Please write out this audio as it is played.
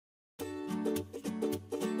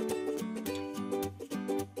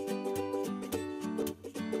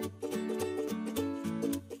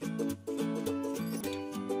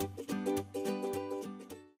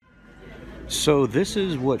So this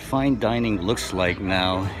is what fine dining looks like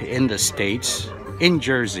now in the States, in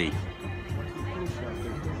Jersey.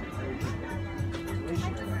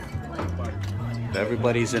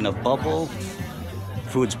 Everybody's in a bubble,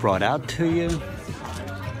 food's brought out to you,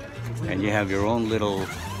 and you have your own little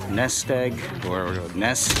nest egg or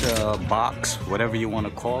nest box, whatever you want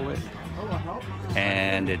to call it,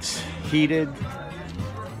 and it's heated,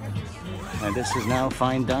 and this is now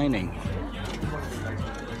fine dining.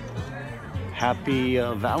 Happy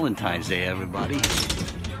Valentine's Day, everybody.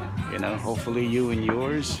 You know, hopefully you and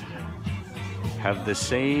yours have the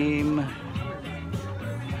same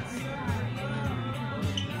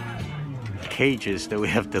cages that we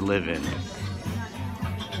have to live in.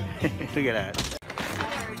 Look at that.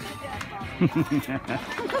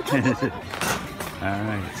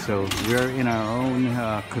 Alright, so we're in our own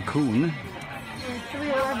cocoon.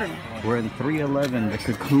 311. We're in 311, the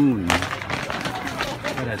cocoon. Look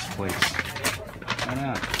at this place. Why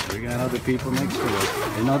not? We got other people next to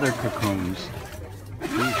us in other cocoons.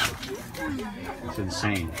 It's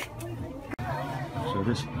insane. So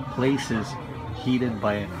this place is heated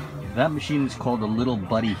by, that machine is called a little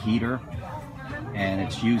buddy heater, and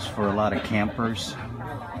it's used for a lot of campers,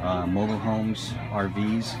 mobile homes,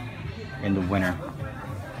 RVs in the winter.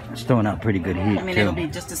 It's throwing out pretty good heat. I mean, too. It'll be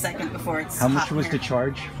just a second before it's How much hot was here. the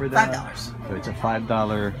charge for that? $5. So it's a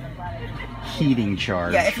 $5 heating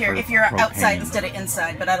charge. Yeah, if you're propane. outside instead of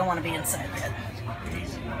inside, but I don't want to be inside yet.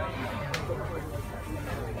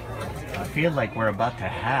 I feel like we're about to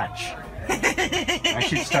hatch. I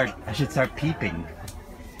should start peeping.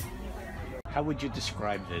 How would you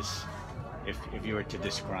describe this if you were to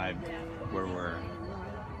describe where we're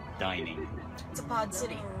dining? It's a pod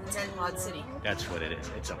city. It's a pod city. That's what it is.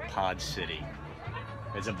 It's a pod city.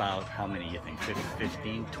 There's about, how many you think?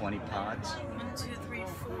 15, 20 pods? 1, 2, 3,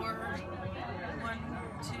 4. 1,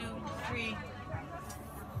 2, 3,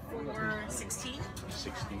 4, 16.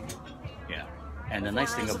 16? Yeah. And the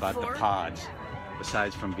nice thing about the pods,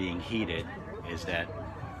 besides from being heated, is that,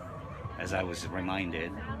 as I was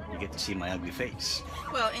reminded, you get to see my ugly face.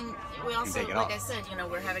 Well, and we also, like off. I said, you know,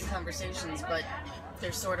 we're having conversations, but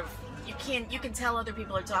they're sort of, you can tell other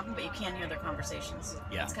people are talking, but you can't hear their conversations.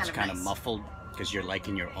 Yeah, it's kind of nice. muffled because you're like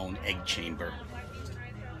in your own egg chamber.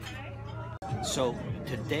 So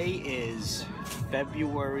today is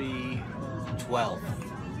February 12th,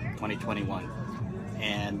 2021,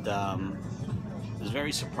 and I was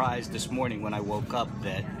very surprised this morning when I woke up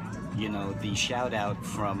that, you know, the shout out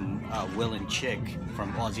from Will and Chick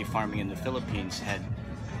from Aussie Farming in the Philippines had,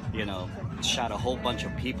 you know, shot a whole bunch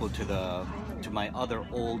of people to my other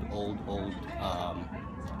old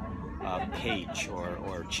page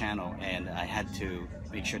or channel, and I had to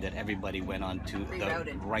make sure that everybody went on to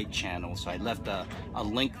the right channel. So I left a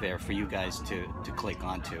link there for you guys to click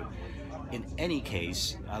onto. In any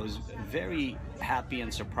case, I was very happy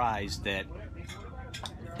and surprised that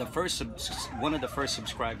one of the first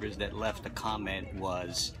subscribers that left a comment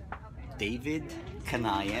was David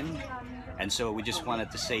Kanayan, and so we just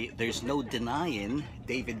wanted to say there's no denying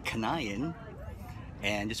David Kanayan,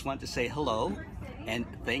 and just wanted to say hello and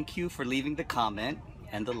thank you for leaving the comment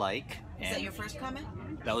and the like. Is that your first comment?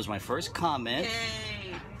 That was my first comment.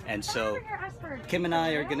 Yay! And so Kim and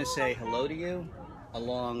I are gonna say hello to you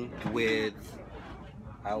along with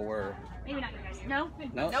our No,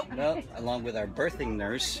 along with our birthing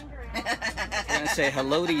nurse. We're gonna say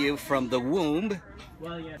hello to you from the womb.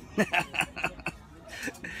 Well, yes.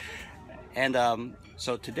 And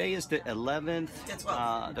so today is the 11th,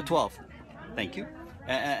 the 12th. Thank you.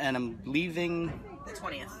 And I'm leaving The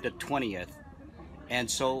 20th. the 20th. And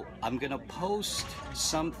so I'm gonna post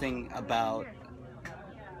something about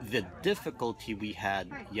the difficulty we had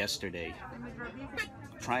yesterday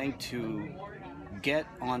trying to get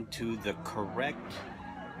onto the correct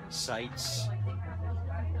sites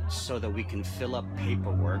so that we can fill up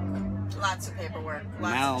paperwork. Lots of paperwork. Lots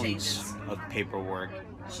Mounds of changes. of paperwork.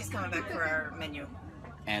 She's coming back for our menu.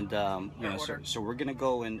 And you know, so we're gonna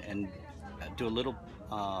go and do a little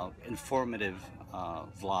informative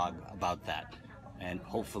vlog about that, and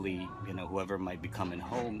hopefully, you know, whoever might be coming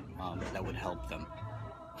home, that would help them.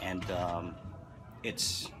 And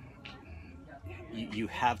it's, you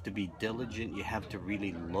have to be diligent. You have to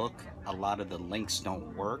really look. A lot of the links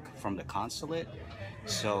don't work from the consulate,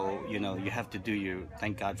 so you know, you have to do your,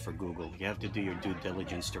 thank God for Google, you have to do your due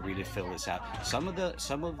diligence to really fill this out. Some of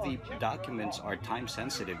the documents are time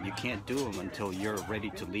sensitive. You can't do them until you're ready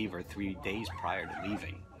to leave or 3 days prior to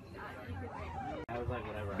leaving.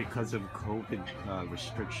 Because of COVID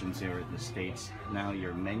restrictions here in the States, now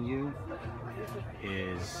your menu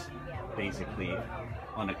is basically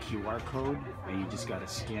on a QR code, and you just got to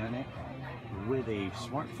scan it with a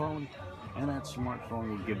smartphone, and that smartphone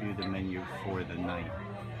will give you the menu for the night,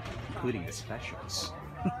 including the specials.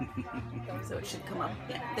 So it should come up.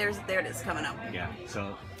 Yeah, there it is coming up. Yeah,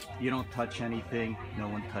 so you don't touch anything, no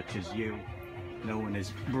one touches you, no one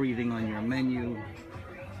is breathing on your menu.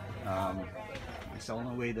 It's the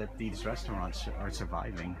only way that these restaurants are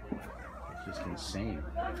surviving. It's just insane.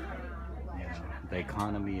 You know, the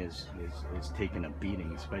economy is taking a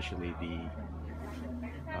beating, especially the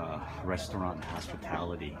restaurant and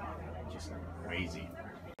hospitality. Just crazy.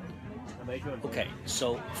 Okay,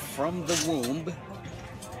 so from the womb,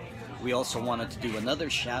 we also wanted to do another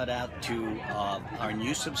shout out to our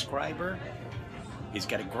new subscriber. He's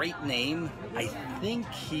got a great name. I think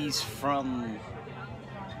he's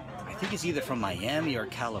either from Miami or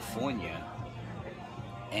California.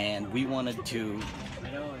 And we wanted to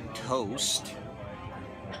toast.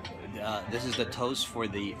 This is the toast for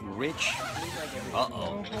the rich.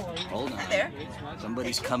 Uh-oh. Hold on. Hi there.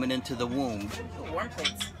 Somebody's coming into the womb. Warm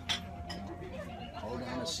plates. Hold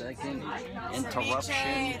on a second. Interruption.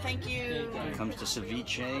 Ceviche, thank you. Here comes the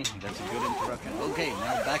ceviche. That's a good interruption. Okay,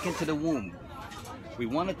 now back into the womb. We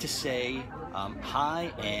wanted to say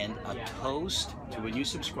hi and a toast to a new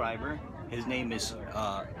subscriber. His name is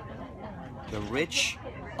the Rich,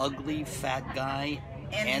 Ugly, Fat Guy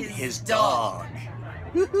and his dog.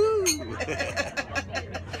 Woohoo!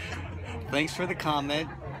 Thanks for the comment.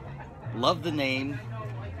 Love the name,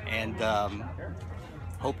 and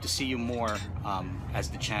hope to see you more as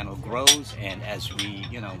the channel grows and as we,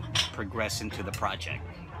 progress into the project.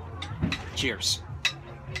 Cheers.